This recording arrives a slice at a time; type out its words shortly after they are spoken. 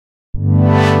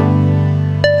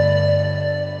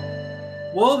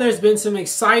Well, there's been some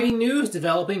exciting news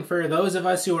developing for those of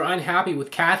us who are unhappy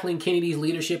with Kathleen Kennedy's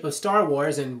leadership of Star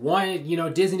Wars and wanted,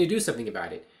 Disney to do something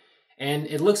about it. And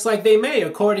it looks like they may,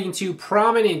 according to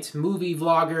prominent movie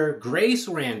vlogger Grace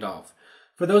Randolph.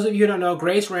 For those of you who don't know,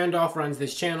 Grace Randolph runs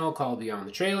this channel called Beyond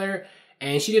the Trailer,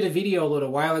 and she did a video a little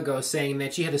while ago saying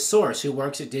that she had a source who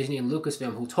works at Disney and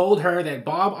Lucasfilm who told her that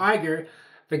Bob Iger,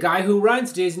 the guy who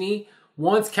runs Disney,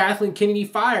 wants Kathleen Kennedy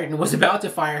fired and was about to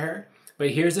fire her. But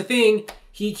here's the thing,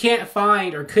 he can't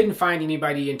find or couldn't find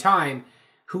anybody in time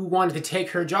who wanted to take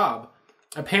her job.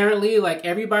 Apparently, like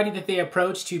everybody that they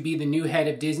approached to be the new head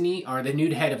of Disney or the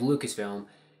new head of Lucasfilm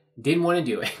didn't want to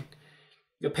do it.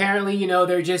 Apparently,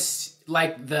 they're just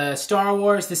like the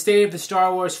state of the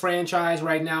Star Wars franchise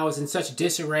right now is in such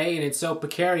disarray and it's so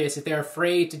precarious that they're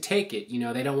afraid to take it.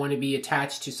 They don't want to be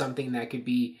attached to something that could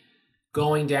be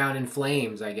going down in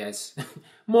flames, I guess.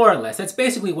 More or less. That's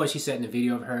basically what she said in a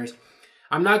video of hers.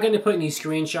 I'm not going to put any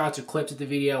screenshots or clips of the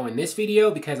video in this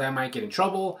video because I might get in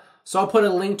trouble. So I'll put a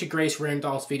link to Grace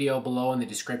Randolph's video below in the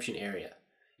description area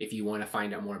if you want to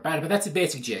find out more about it. But that's the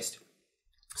basic gist.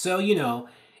 So,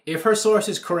 if her source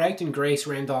is correct and Grace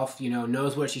Randolph,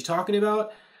 knows what she's talking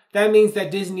about, that means that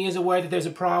Disney is aware that there's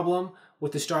a problem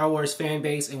with the Star Wars fan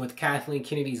base and with Kathleen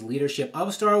Kennedy's leadership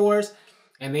of Star Wars,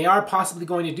 and they are possibly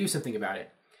going to do something about it.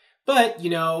 But,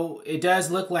 it does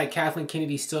look like Kathleen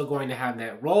Kennedy's still going to have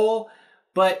that role,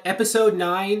 but Episode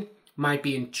 9 might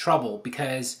be in trouble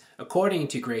because, according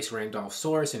to Grace Randolph's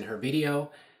source in her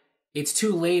video, it's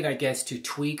too late, I guess, to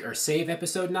tweak or save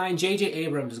Episode 9. J.J.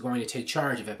 Abrams is going to take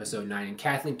charge of Episode 9, and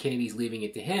Kathleen Kennedy's leaving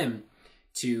it to him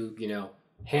to,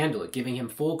 handle it, giving him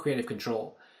full creative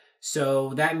control. So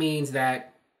that means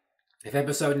that if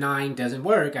Episode 9 doesn't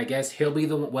work, I guess he'll be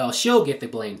the one, well, she'll get the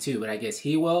blame too, but I guess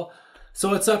he will.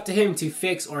 So it's up to him to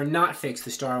fix or not fix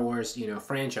the Star Wars,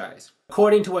 franchise.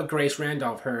 According to what Grace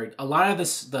Randolph heard, a lot of the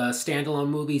standalone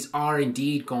movies are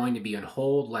indeed going to be on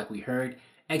hold, like we heard,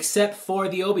 except for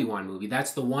the Obi-Wan movie.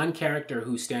 That's the one character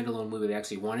whose standalone movie they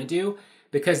actually want to do,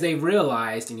 because they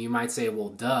realized, and you might say, well,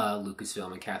 duh,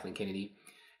 Lucasfilm and Kathleen Kennedy,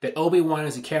 that Obi-Wan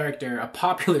is a character, a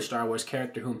popular Star Wars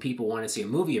character whom people want to see a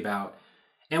movie about.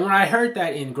 And when I heard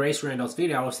that in Grace Randolph's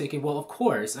video, I was thinking, well, of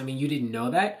course. I mean, you didn't know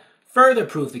that? Further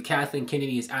proof that Kathleen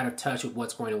Kennedy is out of touch with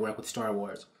what's going to work with Star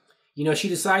Wars. She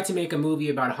decided to make a movie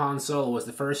about Han Solo as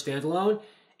the first standalone,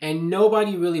 and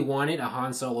nobody really wanted a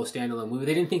Han Solo standalone movie.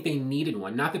 They didn't think they needed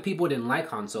one. Not that people didn't like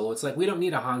Han Solo. It's like, we don't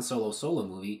need a Han Solo solo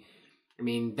movie. I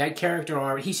mean, that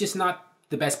character, he's just not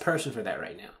the best person for that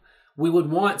right now. We would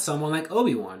want someone like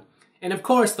Obi-Wan. And of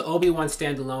course, the Obi-Wan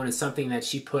standalone is something that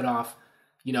she put off,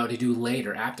 to do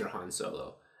later after Han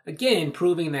Solo. Again,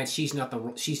 proving that she's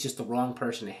just the wrong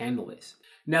person to handle this.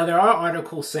 Now, there are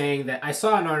articles saying that, I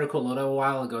saw an article a little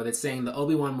while ago that's saying the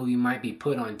Obi-Wan movie might be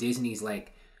put on Disney's,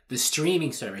 the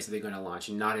streaming service that they're going to launch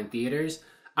and not in theaters.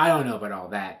 I don't know about all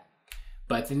that.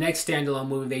 But the next standalone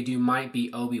movie they do might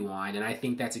be Obi-Wan, and I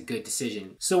think that's a good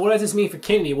decision. So what does this mean for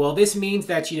Kennedy? Well, this means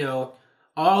that,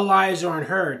 all eyes are on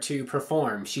her to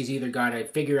perform. She's either got to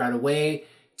figure out a way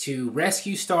to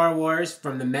rescue Star Wars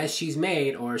from the mess she's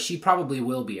made, or she probably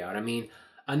will be out. I mean,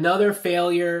 another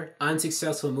failure,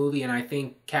 unsuccessful movie, and I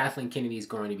think Kathleen Kennedy is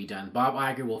going to be done. Bob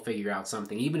Iger will figure out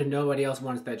something. Even if nobody else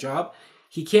wants that job,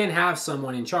 he can't have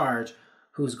someone in charge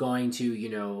who's going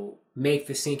to, make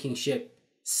the sinking ship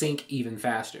sink even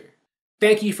faster.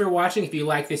 Thank you for watching. If you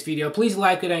like this video, please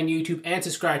like it on YouTube and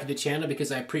subscribe to the channel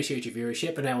because I appreciate your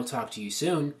viewership, and I will talk to you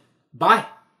soon. Bye!